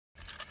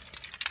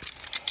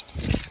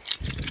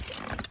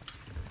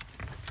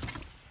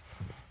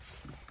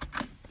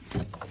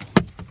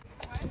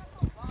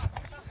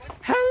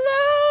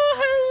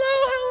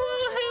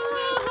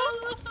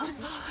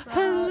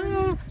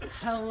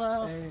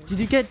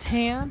you get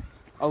tan?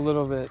 A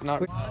little bit,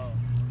 not.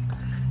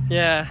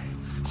 Yeah.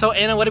 So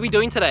Anna, what are we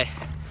doing today?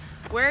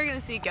 We're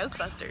gonna see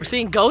Ghostbusters. We're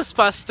seeing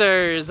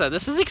Ghostbusters.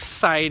 This is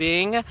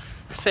exciting.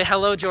 Say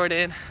hello,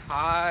 Jordan.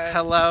 Hi.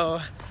 Hello.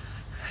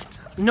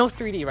 No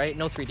 3D, right?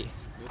 No 3D.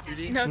 No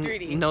 3D. No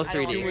 3D. No I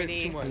don't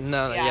 3D. want 3D.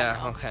 No, yeah.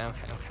 No. Okay. I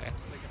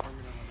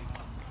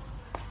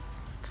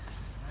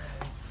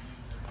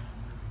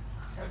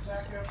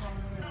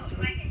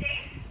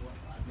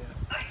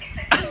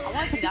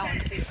want to see that one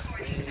too.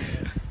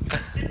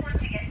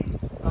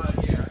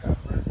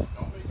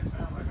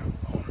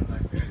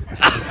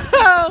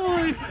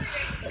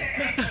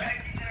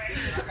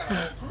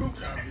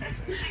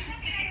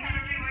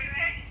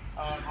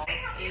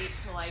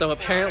 So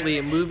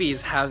apparently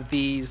movies have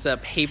these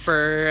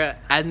paper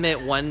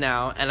admit one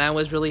now, and I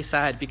was really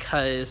sad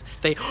because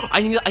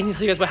I need to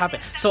tell you guys what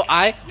happened. So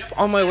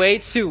on my way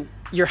to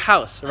your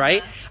house,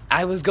 right?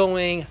 I was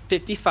going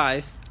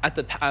 55 at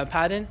the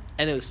Patton,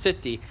 and it was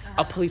 50.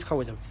 A police car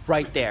was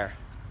right there.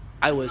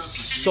 I was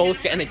so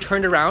scared, and they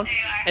turned around,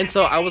 and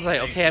so I was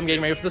like, okay, I'm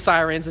getting ready for the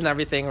sirens and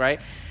everything, right?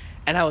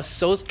 And I was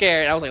so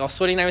scared. I was like all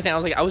sweating and everything.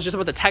 I was just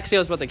about to text you.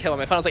 I was about to kill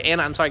my phone. I was like,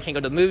 Anna, I'm sorry, I can't go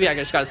to the movie. I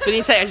just got a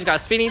speeding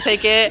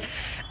ticket.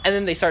 And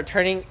then they start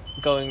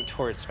going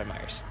towards Fred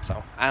Meyer's.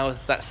 So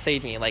that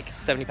saved me like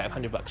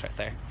 $7,500 right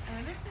there.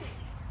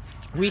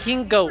 We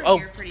can go.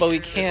 But we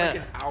can't.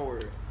 It's like an hour.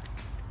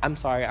 I'm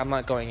sorry, I'm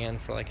not going in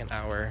for like an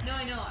hour. No,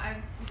 I know.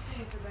 I'm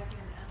saying for Becky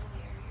and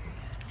Emily are here.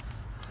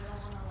 I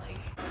don't want to like.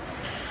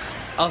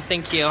 Oh,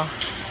 thank you.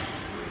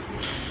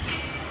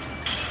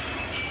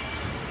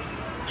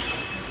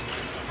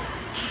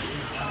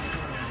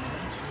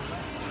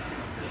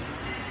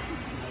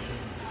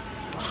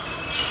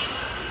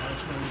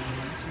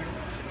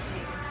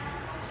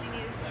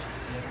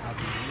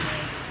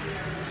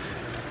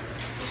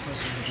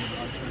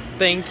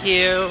 Thank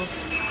you.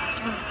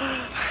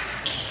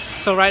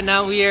 So right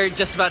now we are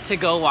just about to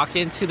go walk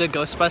into the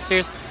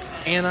Ghostbusters.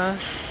 Anna,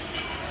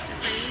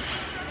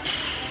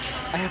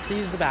 I have to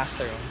use the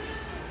bathroom.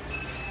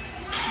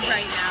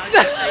 Right now.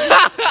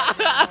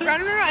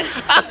 Run.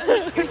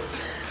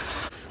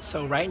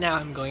 So right now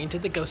I'm going to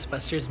the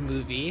Ghostbusters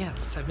movie at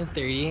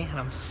 7:30, and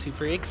I'm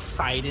super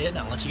excited.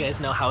 I'll let you guys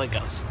know how it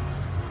goes.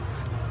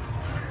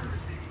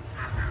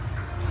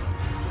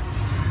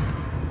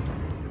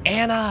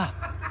 Anna!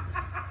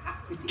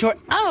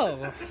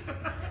 Oh!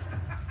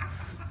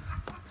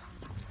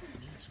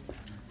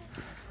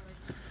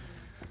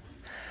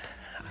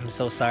 I'm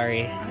so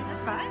sorry.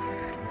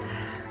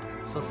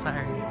 So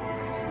sorry.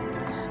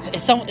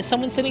 Is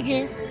someone sitting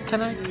here?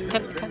 Can I?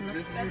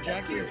 This is your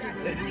jacket.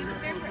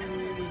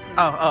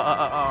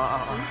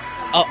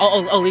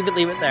 Oh, leave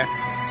it there.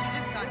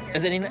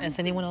 Is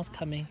anyone else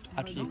coming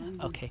after you?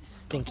 Okay,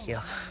 thank you.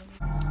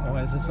 Oh,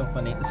 this is so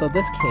funny. So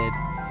this kid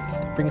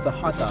brings a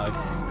hot dog,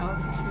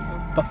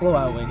 Buffalo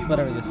Wild Wings,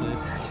 whatever this is,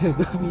 to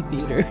the movie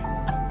theater.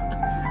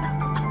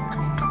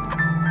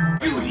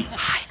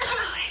 Hi,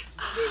 Emily.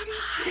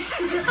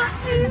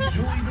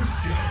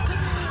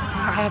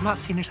 I have not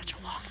seen her such a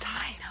long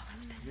time.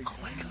 Oh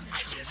my god.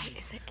 Is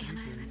it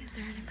Anna? And is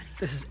there anybody?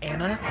 This is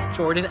Anna,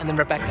 Jordan, and then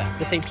Rebecca.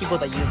 The same people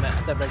that you met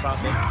at the Red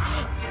Robin.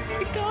 Oh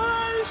my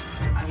gosh.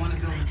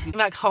 I'm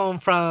back home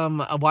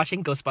from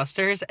watching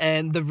Ghostbusters,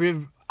 and the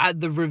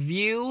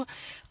review,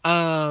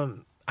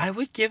 I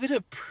would give it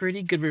a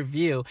pretty good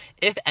review.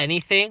 If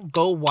anything,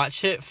 go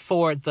watch it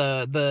for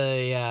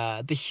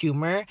the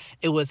humor.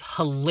 It was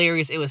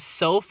hilarious. It was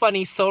so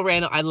funny, so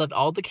random. I loved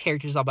all the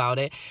characters about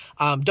it.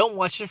 Don't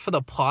watch it for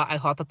the plot. I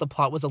thought that the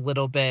plot was a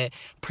little bit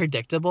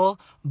predictable,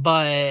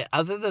 but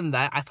other than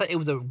that, I thought it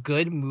was a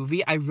good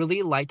movie. I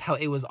really liked how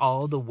it was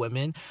all the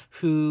women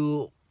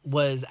who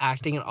was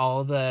acting in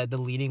all the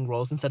leading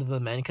roles instead of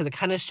the men, because it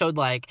kind of showed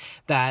like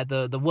that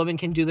the women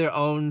can do their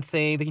own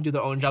thing, they can do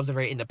their own jobs, they're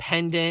very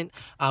independent,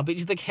 but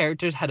each of the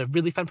characters had a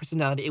really fun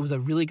personality. It was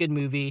a really good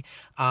movie.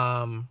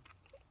 I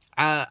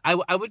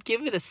would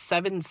give it a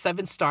 7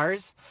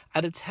 stars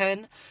out of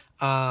 10.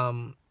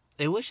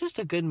 It was just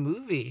a good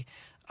movie.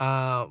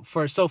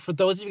 For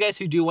those of you guys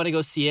who do want to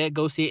go see it,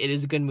 It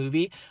is a good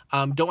movie.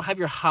 Don't have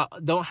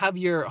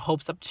your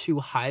hopes up too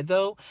high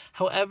though.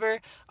 However,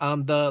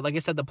 like I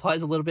said, the plot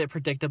is a little bit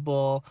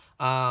predictable.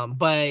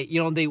 But you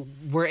know, they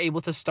were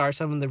able to star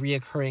some of the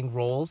reoccurring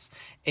roles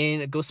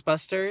in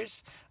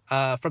Ghostbusters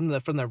from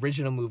the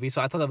original movie.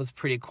 So I thought that was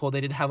pretty cool. They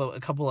did have a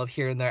couple of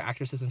here and there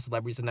actresses and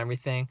celebrities and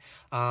everything.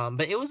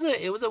 But it was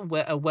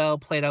a well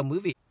played out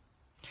movie.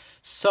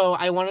 So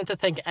I wanted to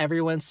thank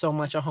everyone so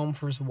much at home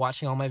for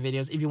watching all my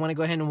videos. If you want to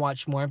go ahead and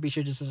watch more, be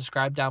sure to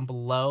subscribe down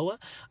below.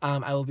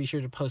 I will be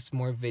sure to post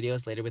more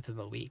videos later within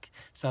the week.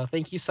 So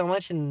thank you so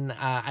much, and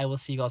I will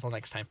see you guys all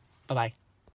next time. Bye-bye.